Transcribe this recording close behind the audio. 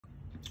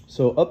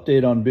So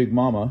update on Big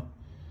Mama.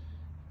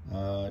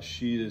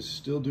 She is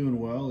still doing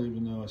well,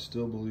 even though I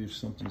still believe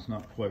something's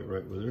not quite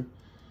right with her.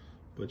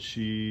 But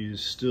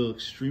she's still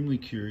extremely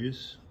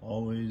curious,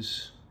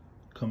 always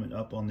coming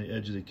up on the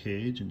edge of the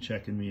cage and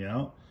checking me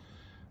out.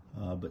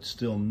 But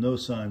still no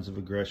signs of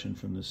aggression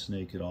from this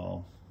snake at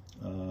all.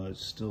 I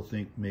still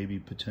think maybe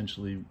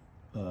potentially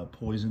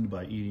poisoned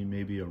by eating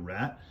maybe a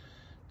rat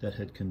that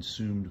had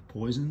consumed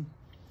poison.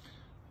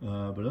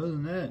 But other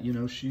than that, you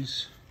know,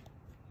 she's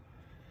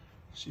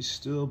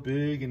still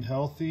big and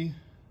healthy,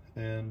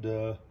 and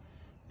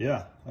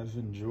yeah, I've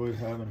enjoyed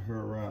having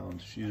her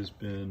around. She has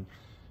been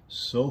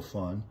so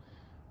fun,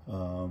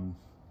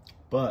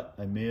 but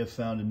I may have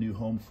found a new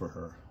home for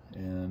her,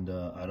 and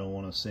I don't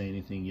want to say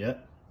anything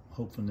yet.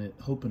 Hoping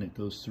it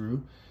goes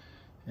through,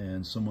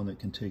 and someone that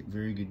can take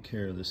very good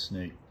care of this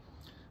snake,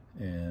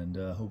 and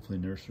hopefully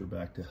nurse her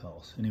back to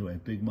health. Anyway,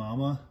 Big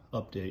Mama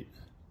update.